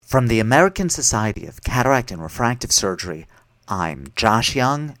From the American Society of Cataract and Refractive Surgery, I'm Josh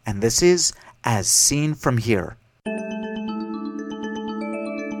Young, and this is As Seen From Here.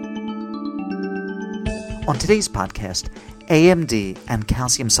 On today's podcast, AMD and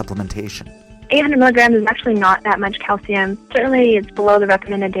calcium supplementation. 800 milligrams is actually not that much calcium. Certainly, it's below the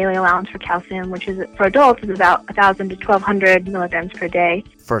recommended daily allowance for calcium, which is for adults is about 1,000 to 1,200 milligrams per day.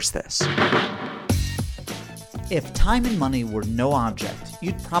 First this. If time and money were no object,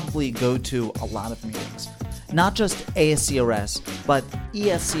 you'd probably go to a lot of meetings. Not just ASCRS, but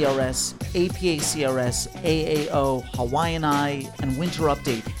ESCRS, APACRS, AAO, Hawaiian Eye, and Winter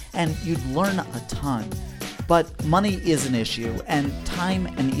Update, and you'd learn a ton. But money is an issue, and time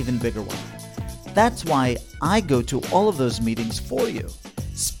an even bigger one. That's why I go to all of those meetings for you,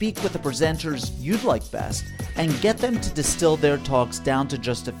 speak with the presenters you'd like best, and get them to distill their talks down to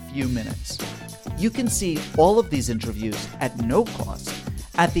just a few minutes. You can see all of these interviews at no cost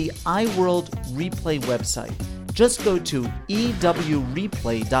at the iWorld Replay website. Just go to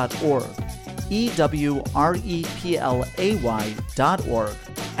ewreplay.org, ewreplay.org,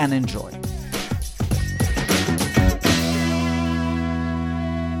 and enjoy.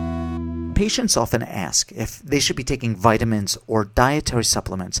 Patients often ask if they should be taking vitamins or dietary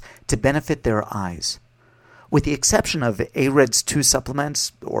supplements to benefit their eyes. With the exception of AREDS 2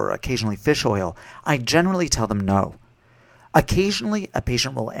 supplements or occasionally fish oil, I generally tell them no. Occasionally, a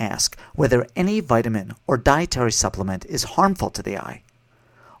patient will ask whether any vitamin or dietary supplement is harmful to the eye.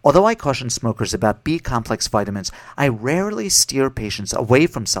 Although I caution smokers about B-complex vitamins, I rarely steer patients away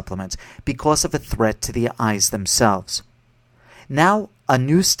from supplements because of a threat to the eyes themselves. Now, a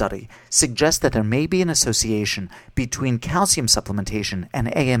new study suggests that there may be an association between calcium supplementation and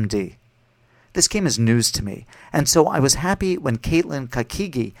AMD. This came as news to me, and so I was happy when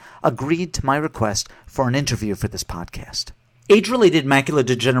Kakigi agreed to my request for an interview for this podcast. Age-related macular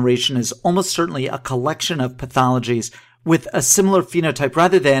degeneration is almost certainly a collection of pathologies with a similar phenotype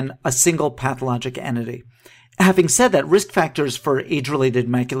rather than a single pathologic entity. Having said that, risk factors for age-related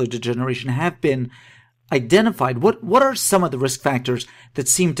macular degeneration have been identified. What are some of the risk factors that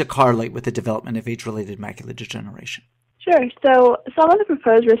seem to correlate with the development of age-related macular degeneration? Sure. So some of the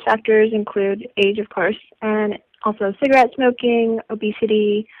proposed risk factors include age, of course, and also cigarette smoking,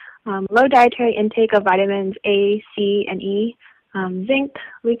 obesity, low dietary intake of vitamins A, C, and E, zinc,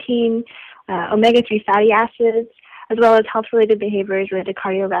 lutein, omega-3 fatty acids, as well as health-related behaviors related to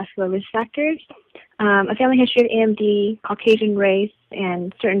cardiovascular risk factors, a family history of AMD, Caucasian race,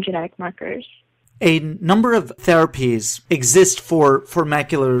 and certain genetic markers. A number of therapies exist for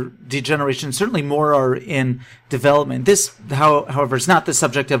macular degeneration. Certainly more are in development. This, however, is not the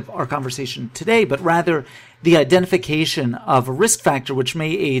subject of our conversation today, but rather the identification of a risk factor which may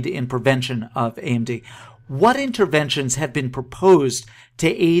aid in prevention of AMD. What interventions have been proposed to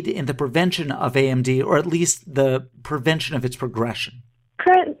aid in the prevention of AMD, or at least the prevention of its progression?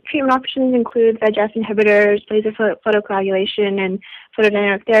 Current treatment options include VEGF inhibitors, laser photocoagulation, and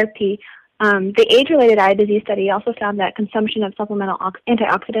photodynamic therapy. The age-related eye disease study also found that consumption of supplemental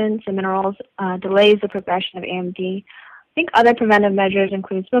antioxidants and minerals delays the progression of AMD. I think other preventive measures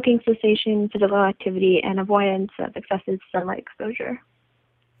include smoking cessation, physical activity, and avoidance of excessive sunlight exposure.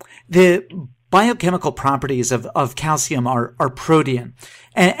 The biochemical properties of calcium are protean.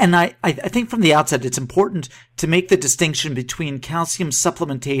 And I think from the outset it's important to make the distinction between calcium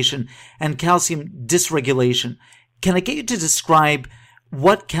supplementation and calcium dysregulation. Can I get you to describe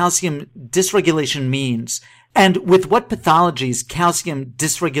what calcium dysregulation means, and with what pathologies calcium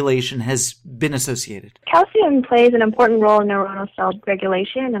dysregulation has been associated? Calcium plays an important role in neuronal cell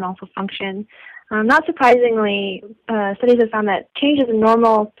regulation and also function. Not surprisingly, studies have found that changes in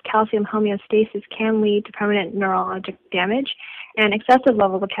normal calcium homeostasis can lead to permanent neurologic damage, and excessive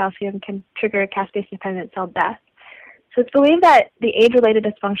levels of calcium can trigger caspase-dependent cell death. So it's believed that the age-related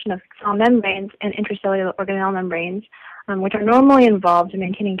dysfunction of cell membranes and intracellular organelle membranes, which are normally involved in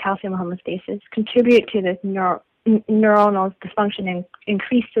maintaining calcium homeostasis, contribute to this neuronal dysfunction and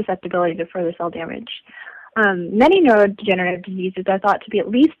increased susceptibility to further cell damage. Many neurodegenerative diseases are thought to be at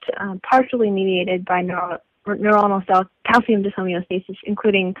least partially mediated by neuronal cell calcium dyshomeostasis,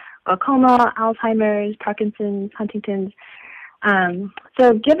 including glaucoma, Alzheimer's, Parkinson's, Huntington's.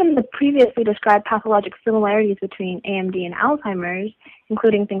 So given the previously described pathologic similarities between AMD and Alzheimer's,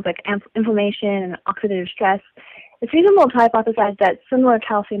 including things like inflammation and oxidative stress, it's reasonable to hypothesize that similar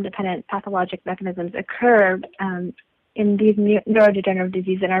calcium-dependent pathologic mechanisms occur in these neurodegenerative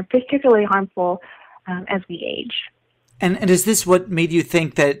diseases and are particularly harmful as we age. And is this what made you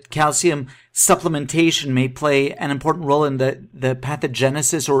think that calcium supplementation may play an important role in the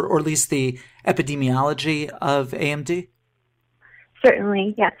pathogenesis or at least the epidemiology of AMD?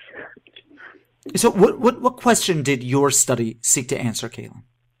 Certainly, yes. So what question did your study seek to answer, Caitlin?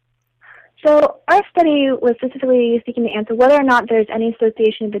 So our study was specifically seeking to answer whether or not there's any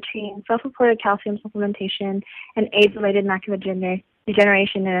association between self-reported calcium supplementation and age-related macular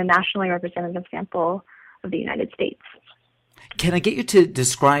degeneration in a nationally representative sample of the United States. Can I get you to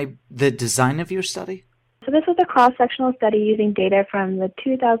describe the design of your study? So this was a cross-sectional study using data from the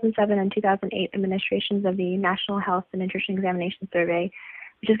 2007 and 2008 administrations of the National Health and Nutrition Examination Survey,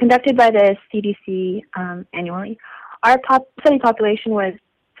 which is conducted by the CDC annually. Our study population was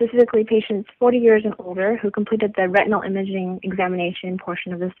specifically patients 40 years and older who completed the retinal imaging examination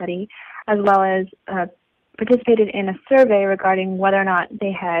portion of the study, as well as participated in a survey regarding whether or not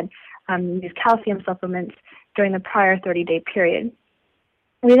they had used calcium supplements during the prior 30-day period.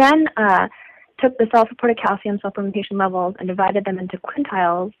 We then took the self-reported calcium supplementation levels and divided them into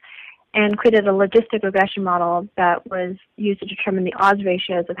quintiles and created a logistic regression model that was used to determine the odds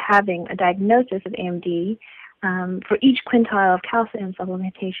ratios of having a diagnosis of AMD for each quintile of calcium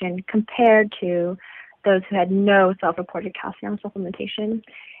supplementation compared to those who had no self-reported calcium supplementation.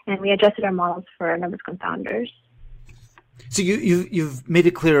 And we adjusted our models for a number of confounders. So you've made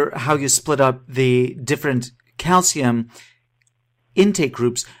it clear how you split up the different calcium intake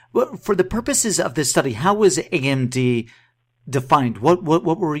groups. For the purposes of this study, how was AMD defined? What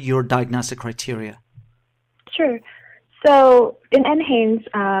were your diagnostic criteria? Sure. So in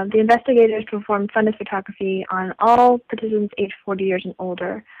NHANES, the investigators performed fundus photography on all participants aged 40 years and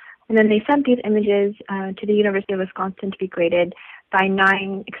older. And then they sent these images to the University of Wisconsin to be graded by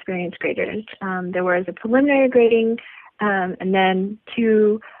 9 experienced graders. There was a preliminary grading and then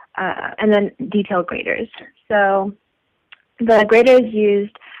detailed graders. So the graders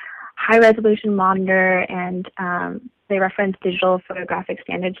used high-resolution monitor and they referenced digital photographic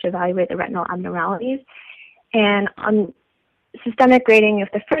standards to evaluate the retinal abnormalities. And on systemic grading,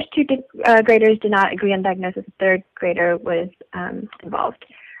 if the first 2 graders did not agree on diagnosis, the third grader was involved.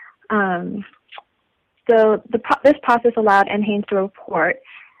 So this process allowed NHANES to report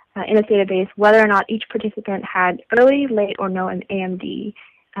in its database whether or not each participant had early, late, or no AMD.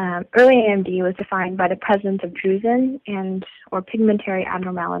 Early AMD was defined by the presence of drusen and or pigmentary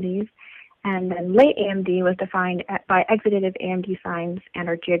abnormalities, and then late AMD was defined by exudative AMD signs and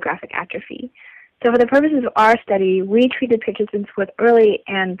or geographic atrophy. So for the purposes of our study, we treated participants with early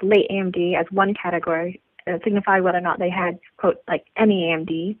and late AMD as one category, signified whether or not they had, quote, like any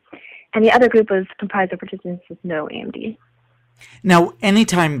AMD, and the other group was comprised of participants with no AMD. Now,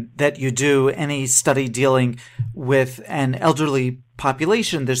 anytime that you do any study dealing with an elderly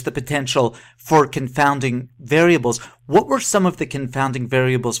population, there's the potential for confounding variables. What were some of the confounding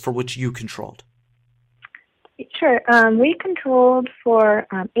variables for which you controlled? Sure. We controlled for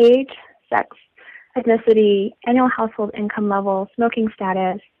age, sex, ethnicity, annual household income level, smoking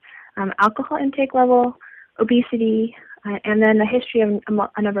status, alcohol intake level, obesity, and then a history of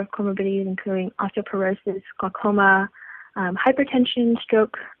a number of comorbidities, including osteoporosis, glaucoma, hypertension,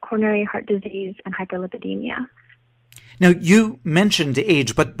 stroke, coronary heart disease, and hyperlipidemia. Now, you mentioned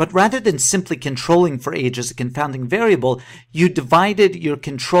age, but rather than simply controlling for age as a confounding variable, you divided your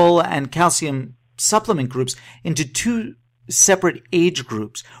control and calcium supplement groups into 2 separate age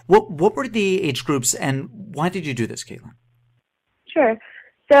groups. What were the age groups, and why did you do this, Caitlin? Sure.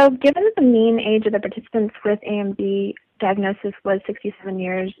 So given that the mean age of the participants with AMD diagnosis was 67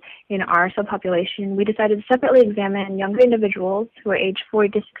 years in our subpopulation, we decided to separately examine younger individuals who were aged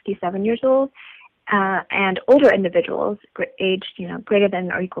 40 to 67 years old and older individuals aged greater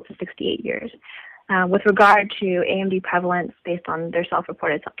than or equal to 68 years with regard to AMD prevalence based on their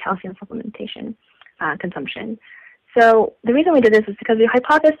self-reported calcium supplementation consumption. So the reason we did this is because we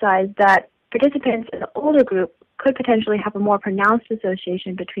hypothesized that participants in the older group could potentially have a more pronounced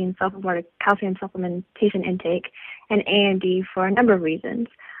association between self-reported calcium supplementation intake and AMD for a number of reasons.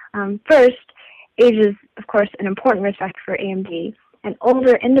 First, age is, of course, an important risk factor for AMD, and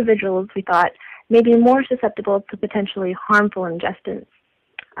older individuals, we thought, may be more susceptible to potentially harmful ingestants.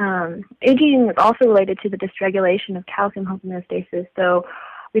 Aging is also related to the dysregulation of calcium homeostasis, so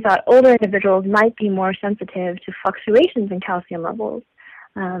we thought older individuals might be more sensitive to fluctuations in calcium levels.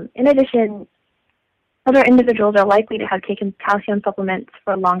 In addition, older individuals are likely to have taken calcium supplements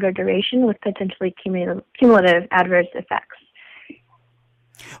for a longer duration with potentially cumulative adverse effects.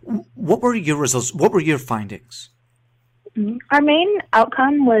 What were your results? What were your findings? Our main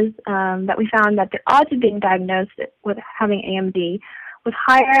outcome was that we found that the odds of being diagnosed with having AMD was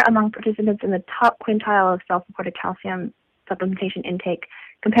higher among participants in the top quintile of self-reported calcium supplementation intake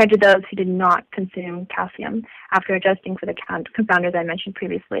compared to those who did not consume calcium after adjusting for the confounders I mentioned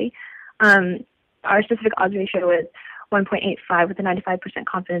previously. Our specific odds ratio was 1.85 with a 95%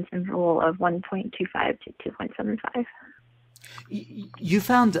 confidence interval of 1.25 to 2.75. You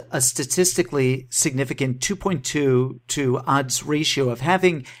found a statistically significant 2.2 to odds ratio of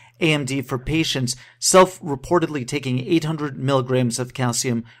having AMD for patients self-reportedly taking 800 milligrams of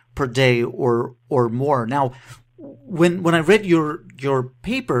calcium per day or more. Now, when I read your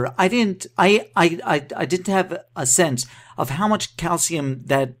paper, I didn't have a sense of how much calcium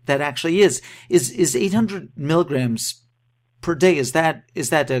that actually is. Is 800 milligrams per day? Is that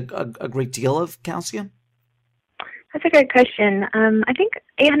a great deal of calcium? That's a great question. I think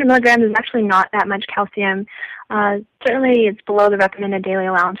 800 milligrams is actually not that much calcium. Certainly, it's below the recommended daily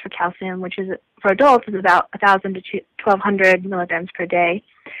allowance for calcium, which is for adults is about 1,000 to 1,200 milligrams per day.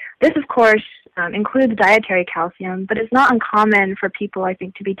 This, of course, includes dietary calcium, but it's not uncommon for people, I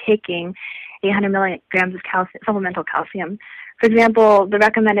think, to be taking 800 milligrams of supplemental calcium. For example, the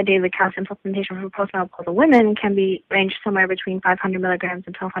recommended daily calcium supplementation for postmenopausal women can be ranged somewhere between 500 milligrams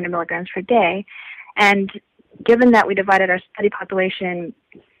and 1,200 milligrams per day. And given that we divided our study population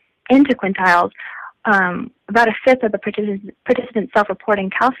into quintiles, about a fifth of the participants self-reporting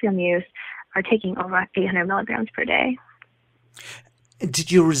calcium use are taking over 800 milligrams per day.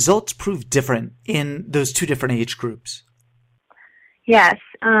 Did your results prove different in those two different age groups? Yes.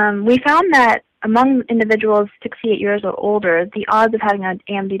 We found that among individuals 68 years or older, the odds of having an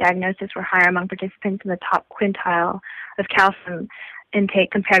AMD diagnosis were higher among participants in the top quintile of calcium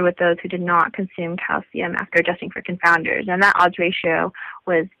intake compared with those who did not consume calcium after adjusting for confounders, and that odds ratio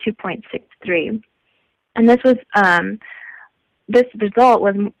was 2.63. And this result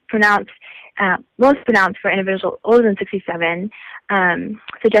was most pronounced for individuals older than 67,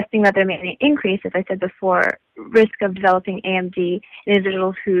 suggesting that there may be an increase, as I said before, risk of developing AMD in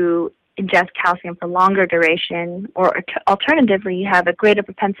individuals who ingest calcium for longer duration, or alternatively, you have a greater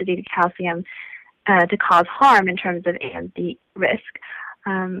propensity to calcium to cause harm in terms of AMD risk.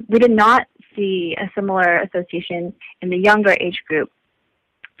 We did not see a similar association in the younger age group.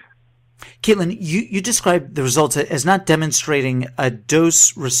 Caitlin, you described the results as not demonstrating a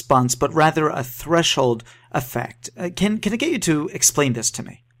dose response, but rather a threshold effect. Can I get you to explain this to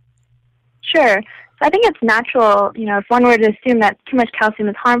me? Sure. So I think it's natural, if one were to assume that too much calcium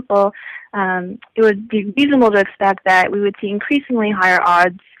is harmful, it would be reasonable to expect that we would see increasingly higher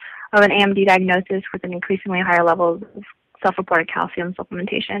odds of an AMD diagnosis with an increasingly higher level of self-reported calcium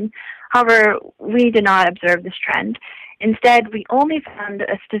supplementation. However, we did not observe this trend. Instead, we only found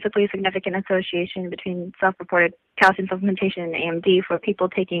a statistically significant association between self-reported calcium supplementation and AMD for people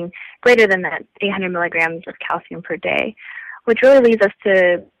taking greater than that 800 milligrams of calcium per day, which really leads us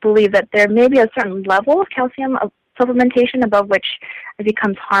to believe that there may be a certain level of calcium supplementation above which it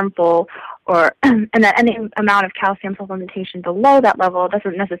becomes harmful, and that any amount of calcium supplementation below that level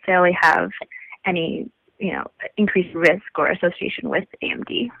doesn't necessarily have any increased risk or association with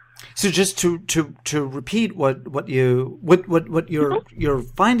AMD. So just to repeat what your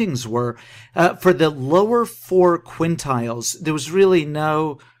findings were, for the lower four quintiles, there was really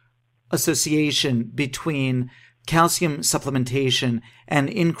no association between calcium supplementation and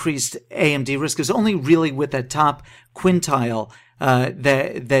increased AMD risk. It was only really with that top quintile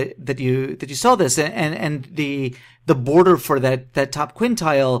that you saw this, and the border for that top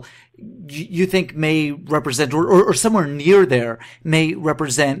quintile you think may represent, or somewhere near there may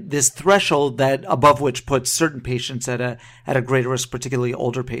represent this threshold that above which puts certain patients at a greater risk, particularly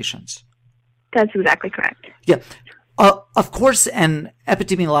older patients. That's exactly correct. Yeah. Of course, an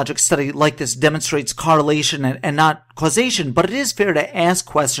epidemiologic study like this demonstrates correlation and not causation, but it is fair to ask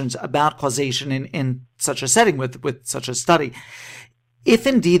questions about causation in such a setting with such a study. If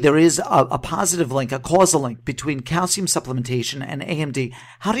indeed there is a positive link, a causal link between calcium supplementation and AMD,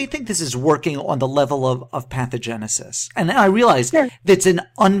 how do you think this is working on the level of pathogenesis? And I realize that's an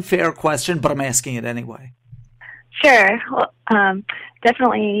unfair question, but I'm asking it anyway. Sure. Well,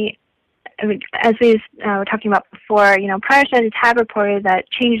 definitely. I mean, as we were talking about before, prior studies have reported that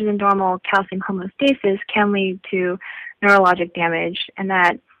changes in normal calcium homeostasis can lead to neurologic damage, and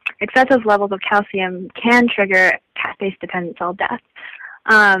that excessive levels of calcium can trigger caspase-dependent cell death.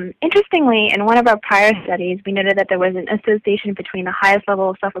 Interestingly, in one of our prior studies, we noted that there was an association between the highest level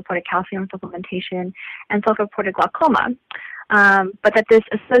of self-reported calcium supplementation and self-reported glaucoma, but that this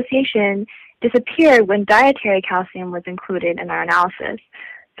association disappeared when dietary calcium was included in our analysis.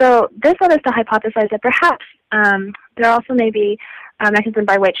 So this led us to hypothesize that perhaps there also may be a mechanism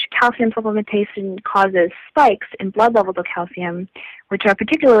by which calcium supplementation causes spikes in blood levels of calcium, which are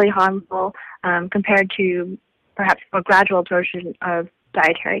particularly harmful compared to perhaps more gradual absorption of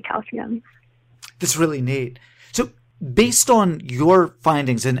dietary calcium. That's really neat. So based on your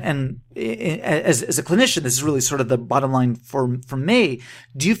findings, and as a clinician, this is really sort of the bottom line for me,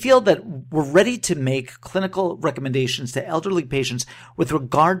 do you feel that we're ready to make clinical recommendations to elderly patients with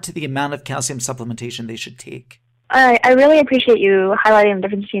regard to the amount of calcium supplementation they should take? I really appreciate you highlighting the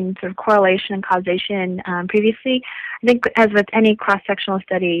difference between sort of correlation and causation previously. I think, as with any cross-sectional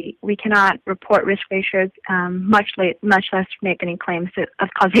study, we cannot report risk ratios, much less make any claims of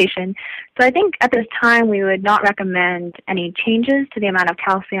causation. So I think at this time we would not recommend any changes to the amount of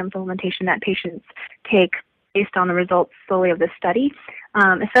calcium supplementation that patients take based on the results solely of this study,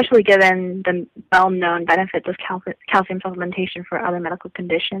 especially given the well-known benefits of calcium supplementation for other medical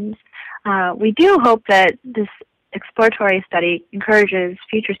conditions. We do hope that this exploratory study encourages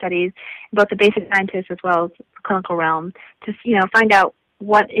future studies in both the basic scientists as well as the clinical realm to find out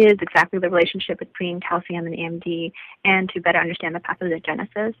what is exactly the relationship between calcium and AMD and to better understand the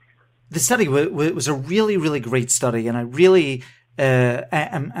pathogenesis. The study was a really, really great study, and I really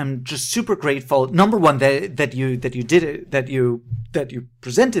I'm just super grateful. Number one, that you did it, that you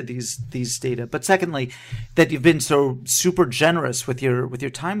presented these data, but secondly, that you've been so super generous with your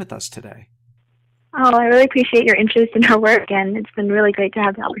time with us today. Oh, I really appreciate your interest in our work, and it's been really great to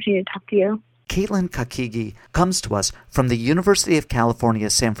have the opportunity to talk to you. Caitlin Kakigi comes to us from the University of California,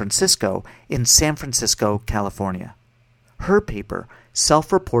 San Francisco in San Francisco, California. Her paper,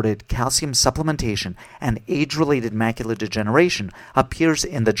 Self-Reported Calcium Supplementation and Age-Related Macular Degeneration, appears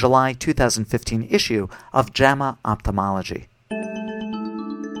in the July 2015 issue of JAMA Ophthalmology.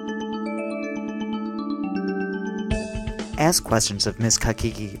 Ask questions of Ms.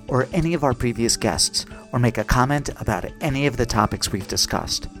 Kakigi or any of our previous guests, or make a comment about any of the topics we've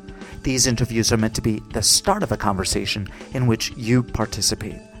discussed. These interviews are meant to be the start of a conversation in which you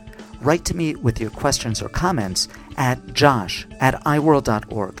participate. Write to me with your questions or comments at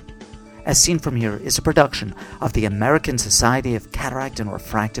josh@iworld.org. As Seen From Here is a production of the American Society of Cataract and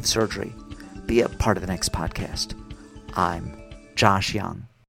Refractive Surgery. Be a part of the next podcast. I'm Josh Young.